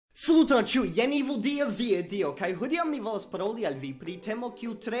Saluton ĉiuj, jen Evildea video, kaj hodiaŭ mi volas paroli al vi pri temo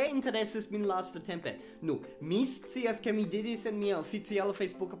kiu tre interesis min lastatempe. Nu, mi scias ke mi diris en mia oficiala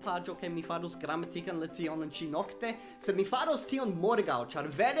Facebook paĝo ke mi faros gramatikan lecionon ĉi-nokte, sed mi faros tion morgaŭ, ĉar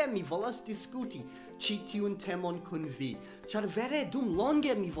vere mi volas diskuti ĉi tiun temon kun vi. Ĉar vere dum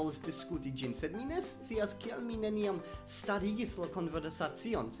longe mi volas diskuti ĝin, sed mi ne scias kial mi neniam starigis la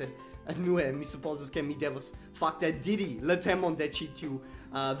konversacion, sed anue mi supozas ke mi devas fakte diri la temon de ĉi tiu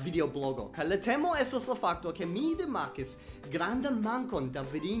videoblogo. Kaj la temo estas la fakto ke mi rimarkis grandan mankon da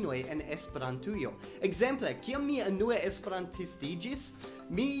virinoj en Esperantujo. Ekzemple, kiam mi unue esperantistiĝis,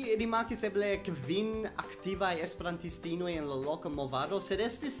 mi rimarkis eble kvin aktivaj esperantistinoj en la loka movado, sed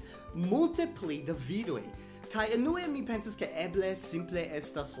estis multe pli da viroj. Kai unue mi pensas ke eble simple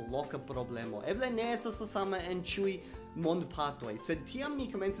estas loka problemo. Eble ne estas la sama en ĉiuj mondpartoj, sed tiam mi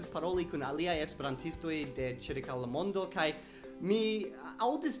komencis paroli kun aliaj esperantistoj de ĉirkaŭ la mondo kaj mi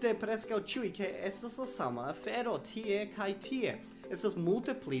aŭdis de preskaŭ ĉiuj ke estas la sama afero tie kaj tie. Estas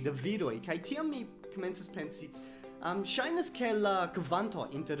multe pli da viroj kaj tiam mi komencis pensi ŝajnas ke la kvanto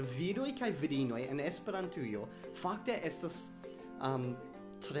inter viroj kaj virinoj en Esperantujo fakte estas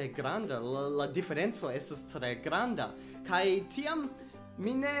tre granda, la diferenco estas tre granda, kaj tiam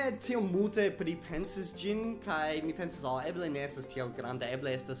mi ne tiom multe pripensis ĝin, kaj mi pensis, eble ne estas tiel granda,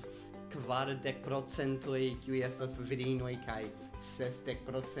 eble estas 40% kiuj estas virinoj kaj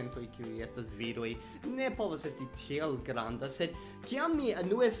 60% kiuj estas viroj. Ne povas esti tiel granda, sed kiam mi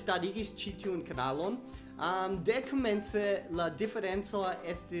unue starigis ĉi tiun kanalon, dekomence la diferenco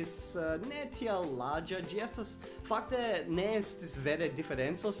estis ne tiel larĝa, ĝi estas fakte ne estis vere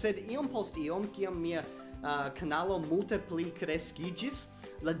diferenco, sed iom post iom kiam mia kanalo multe pli kreskiĝis,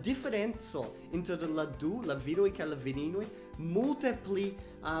 la diferenco inter la du, la viroj kaj la virinoj, multe pli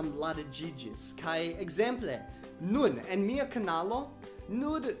larĝiĝis. Kaj ekzemple, nun en mia kanalo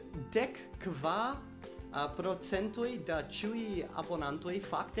nur 14% da ĉiuj abonantoj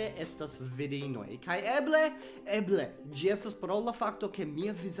fakte estas virinoj. Kaj eble ĝi estas pro la fakto ke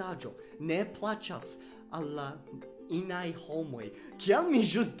mia vizaĝo ne plaĉas al la inaj homoj. Kial mi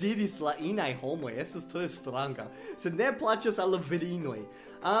ĵus diris la inaj homoj? Estas tre stranga. Sed ne plaĉas al la virinoj.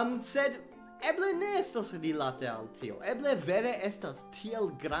 Sed eble ne estas rilate al tio. Eble vere estas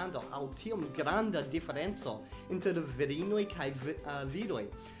tiel granda aŭ tiom granda diferenco inter virinoj kaj viroj.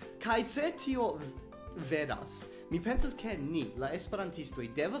 Kaj se tio veras, mi pensas ke ni, la esperantistoj,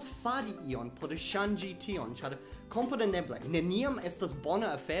 devas fari ion por ŝanĝi tion, ĉar kompreneble neniam estas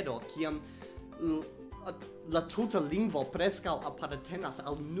bona afero kiam la tuta lingvo preskaŭ apartenas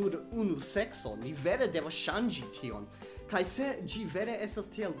al nur unu sekso. Ni vere devas ŝanĝi tion. Kaj se ĝi vere estas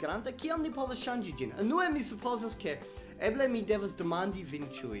tiel granda, kiel ni povas ŝanĝi ĝin? Unue mi supozas ke eble mi devas demandi vin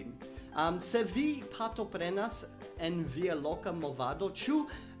ĉiujn. Se vi partoprenas en via loka movado, ĉu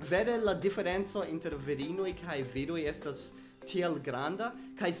vere la diferenco inter virinoj kaj viroj estas tiel granda?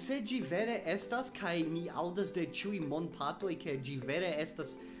 Kaj se ĝi vere estas, kaj ni aŭdas de ĉiuj mondpartoj ke ĝi vere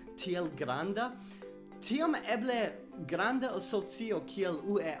estas tiel granda, tiam eble granda asocio kiel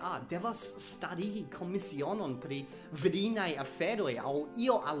UEA devas starigi komisionon pri virinaj aferoj aŭ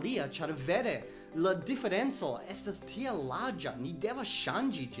io alia, ĉar vere la diferenco estas tiel larĝa, ni devas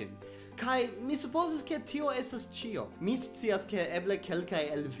ŝanĝi ĝin. Kaj mi supozas ke tio estas ĉio. Mi scias ke eble kelkaj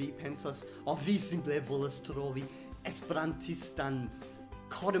el vi pensas, vi simple volas trovi esperantistan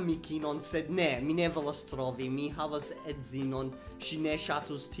koramikinon, sed ne, mi ne volas trovi, mi havas edzinon, ŝi ne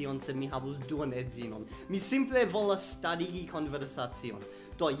ŝatus tion, sed mi havus duan edzinon. Mi simple volas starigi konversacion.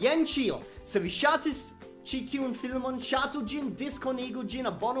 Do, jen ĉio. Se vi ŝatis ĉi tiun filmon, ŝatu ĝin, diskonigu ĝin,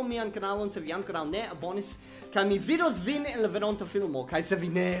 abonu mian kanalon, se vi ankoraŭ ne abonis, kaj mi vidos vin en la venonta filmo, kaj se vi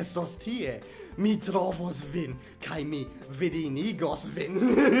ne estos tie, mi trovos vin, kaj mi virinigos vin.